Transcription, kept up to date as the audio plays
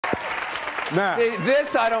Nah. See,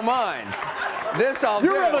 this I don't mind. This I'll do.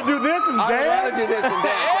 You'd rather do this and dance? I'd rather do this and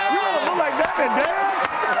dance. You rather look like that than dance?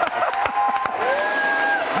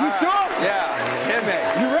 You sure? Yeah, hit me.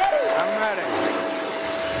 You ready? I'm ready.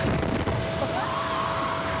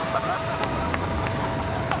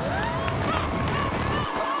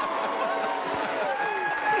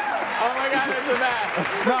 Oh my God, look at that.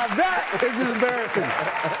 Now that is embarrassing.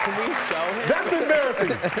 Can we show him? That's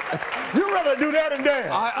embarrassing. You'd rather do that and dance.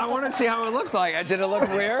 I want to see how it looks like. Did it look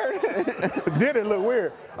weird? Did it look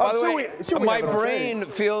weird? By the way, my have it on brain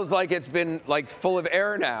feels like it's been like full of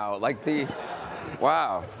air now. Like the,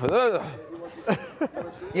 wow. Ugh.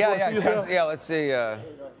 Yeah, let's see.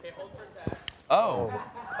 Oh.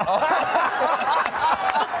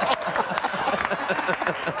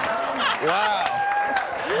 Wow.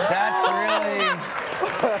 That's really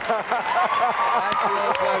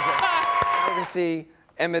pleasant. Now we can see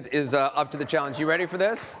Emmitt is up to the challenge. You ready for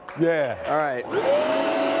this? Yeah. All right.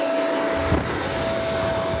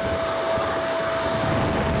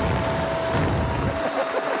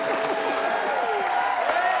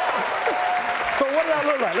 So what did I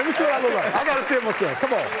look like? Let me see what I look like. I gotta see it myself.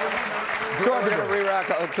 Come on. We're gonna re-rack.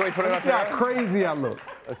 Can we put it up See how there? crazy I look.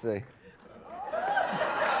 Let's see.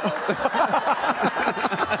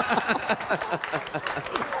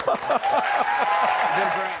 Did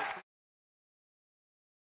great.